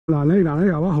La negra,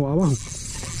 abajo, abajo.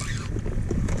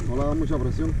 No le hagas mucha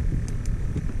presión.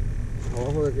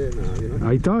 Abajo de que nada, ¿no?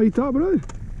 Ahí está, brother.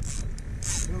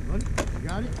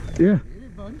 Got it? Yeah. Get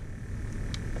it, buddy.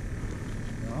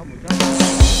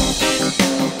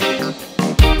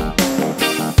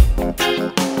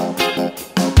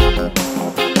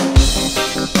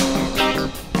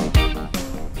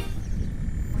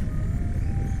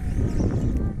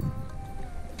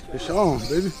 It's on,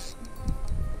 baby.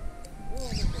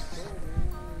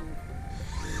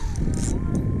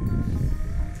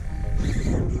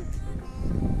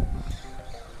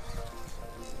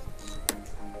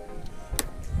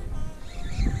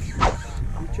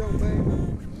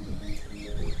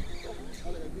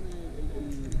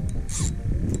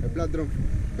 El black drum.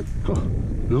 Oh,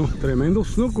 no, tremendo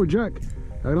snorkel, Jack.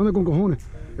 Está grande con cojones.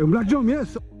 Es un black drum,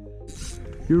 yes.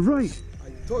 You're right.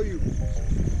 I told you.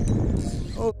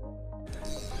 Oh,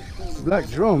 black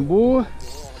drum, boy.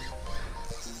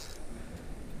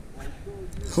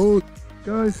 Hold,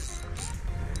 guys.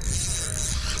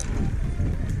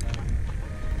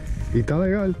 Y está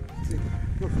legal. Sí.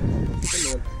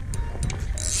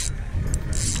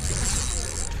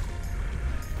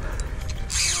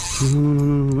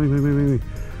 No, ven.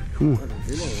 Come on.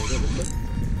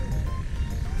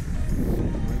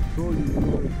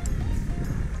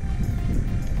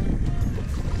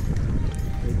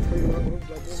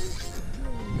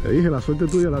 Te dije, la suerte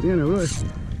tuya la tiene, bro.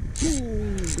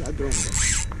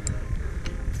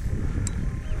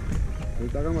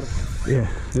 Esta cámara. Yeah,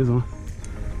 eso.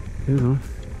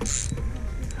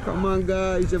 Come on,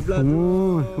 guys, it's a black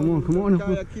Come on.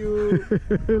 Kinda cute.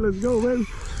 Let's go, baby.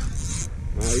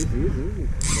 Easy.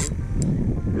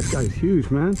 This guy's huge,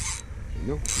 man.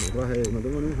 No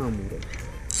tengo ni un jamón, bro.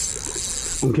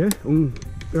 ¿Un qué? Un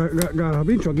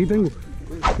garrapincho, aquí tengo.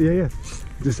 Yeah.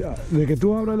 De que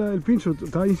tú abras el pincho,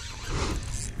 está ahí.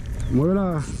 Mueve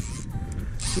la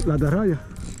atarraya.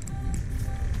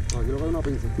 Aquí lo que hay una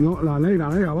pinza. No, la negra,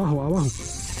 abajo.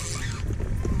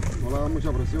 No le hagas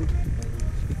mucha presión.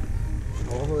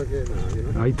 Abajo de que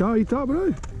nada, ¿no? Ahí está, bro.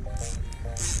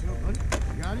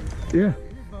 Got it? Yeah.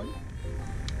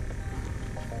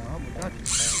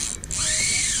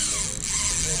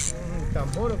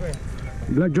 Tambor, okay.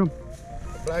 Black drum.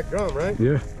 Black drum, right?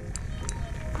 Yeah.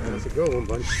 That's a good one,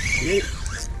 buddy. Get it.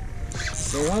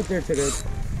 They're out there today.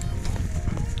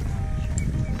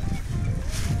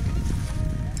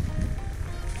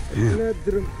 Yeah.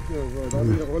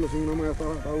 No,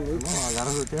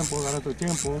 agarra tu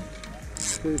tiempo.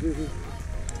 Sí.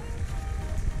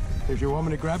 If you want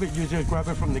me to grab it, you just grab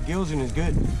it from the gills and it's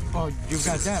good. Oh, you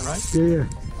got that, right? Yeah.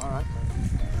 All right.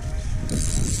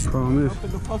 Problem is, Up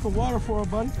in the fucking water for a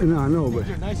bun. no, I know, but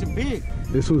These are nice and big.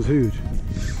 this one's huge.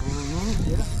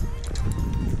 Yeah.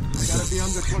 Gotta be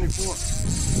under 24.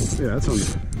 Yeah,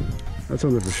 that's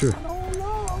under for sure. Oh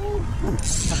no.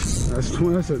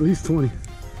 That's at least 20. Yeah,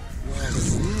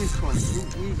 this one,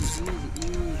 easy.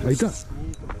 Ahí está.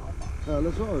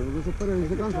 Dale suave, no se espere ni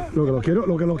se cansa. Lo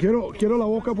que quiero la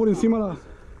boca por encima de la.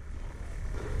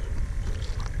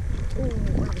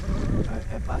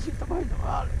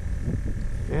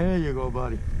 There you go,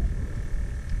 buddy.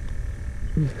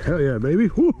 Hell yeah, baby.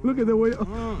 Look at the way.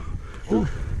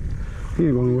 He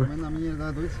ain't going nowhere. Tremenda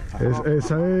mierda, tú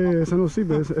dices. Esa no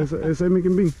sirve, esa es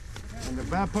making bean. And the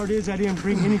bad part is I didn't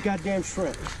bring any goddamn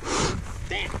shrimp.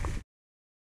 Damn.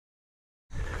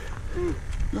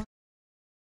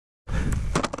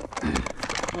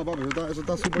 No, papi, eso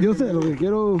está súper. Yo sé, lo que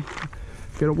quiero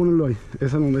ponerlo ahí.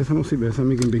 Esa no sirve, esa es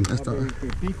making bean. Está.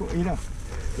 Pico, mira,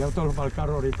 ya todo para el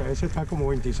carro ahorita. Ese está como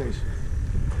 26.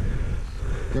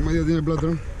 ¿Qué medio tiene el black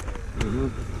drum?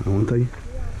 Aguanta ahí.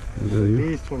 At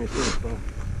least 26, bro.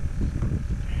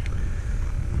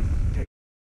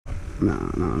 No.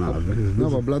 No,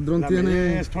 pero black drum La medida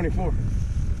tiene. es 24.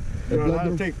 El You're black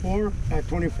allowed to drum. take 4 at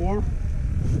 24.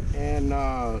 And,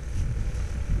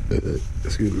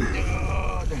 Excuse me.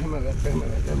 déjame ver.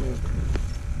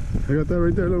 I got that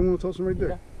right there. Look, I'm gonna toss them right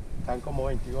there. Están como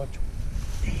 28.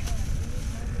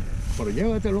 Pero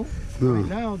llévatelo. No. Right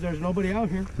now, there's nobody out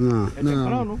here. No. Es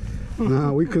temprano.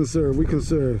 No, we conserve.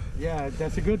 Yeah,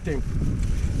 that's a good thing.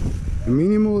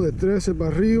 Mínimo de 13 para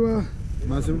arriba.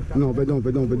 Máximo. No, perdón.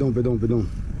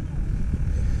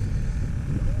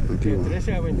 Aquí De va.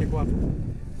 13 a 24. Here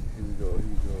we go.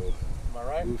 Am I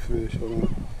right? Goofishing, hold on.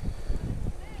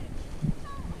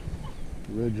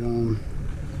 Red drum.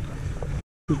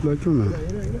 Black drum now.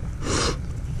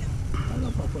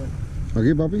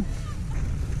 Aquí, papi.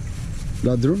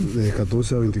 Black drum. De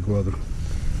 14 a 24.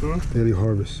 Daily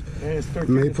harvest. It's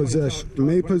 13 May to 20 possess pounds.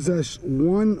 may possess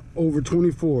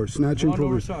 1/24 snatching One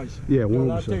progress. oversized. Yeah,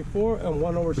 one I'll oversized. take 4 and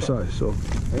 1 oversized. Precise. So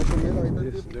Eso, mira, ahí está el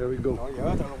yes, tipo. there we go. No,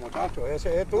 llévatelo, muchacho. Ese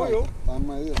es tuyo. Están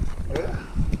medidas.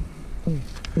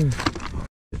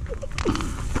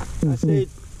 I say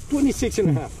 26 and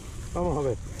a half. Vamos a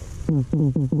ver.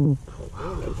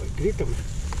 Grítame.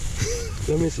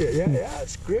 Let me see. Yeah,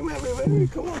 scream at me, baby.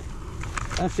 Come on.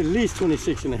 That's at least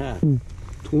 26 and a half.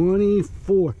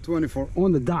 24 24.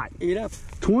 on the dot. Eat up.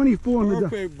 24 on the dot.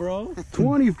 Perfect, bro.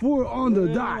 24 on the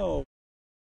dot.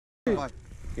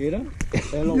 Eat up.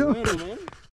 Hello, Yo.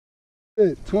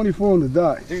 man. 24 on the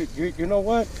dot. Dude, you know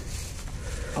what?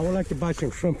 I would like to buy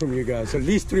some shrimp from you guys. At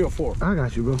least 3 or 4. I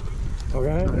got you, bro.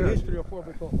 Okay? At least 3 or 4.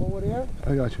 Because over there,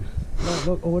 I got you.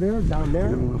 look over there, down there.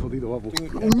 Tírame una fotito, papo. Dude,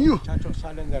 Coño. muchachos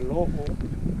salen de loco.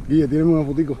 Guille, tírame una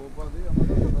fotico.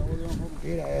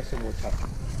 Mira ese muchacho.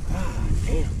 Ah,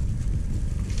 damn.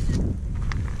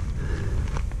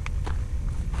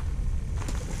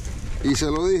 Y se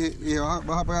lo dije, vas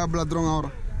a pegar el bladrón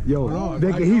ahora. Yo,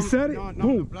 Black he drum- said it. No, the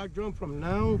Boom. black drum from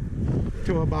now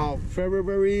to about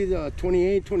February the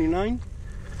 28, 29.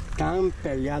 Están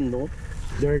peleando.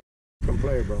 They're a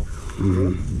player, bro.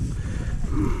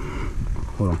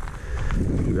 Hold on.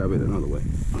 Grab it another way.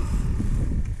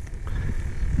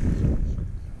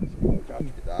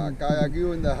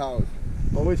 Kayaku in the house.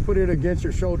 Always put it against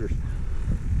your shoulders.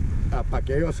 Para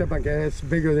que ellos sepan que it's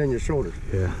bigger than your shoulders.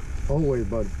 Yeah. Always,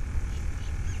 bud.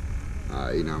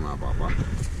 Ahí nada más, papá.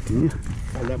 Yeah.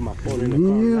 I left my phone in the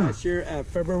car. Yeah. Last year at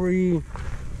February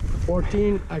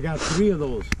 14, I got 3 of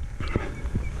those.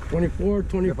 24,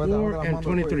 24, and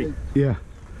 23. Yeah.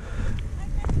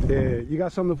 You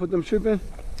got something to put them shrimp in?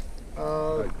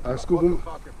 I scoop them.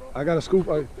 I got a scoop.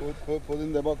 Put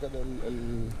in the bucket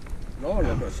No,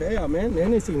 lo que sea, man.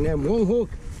 Anything. That one hook.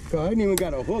 I ain't even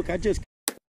got a hook. I just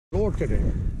work today.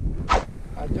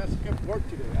 I just kept work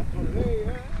today. I told him,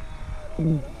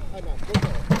 hey, I got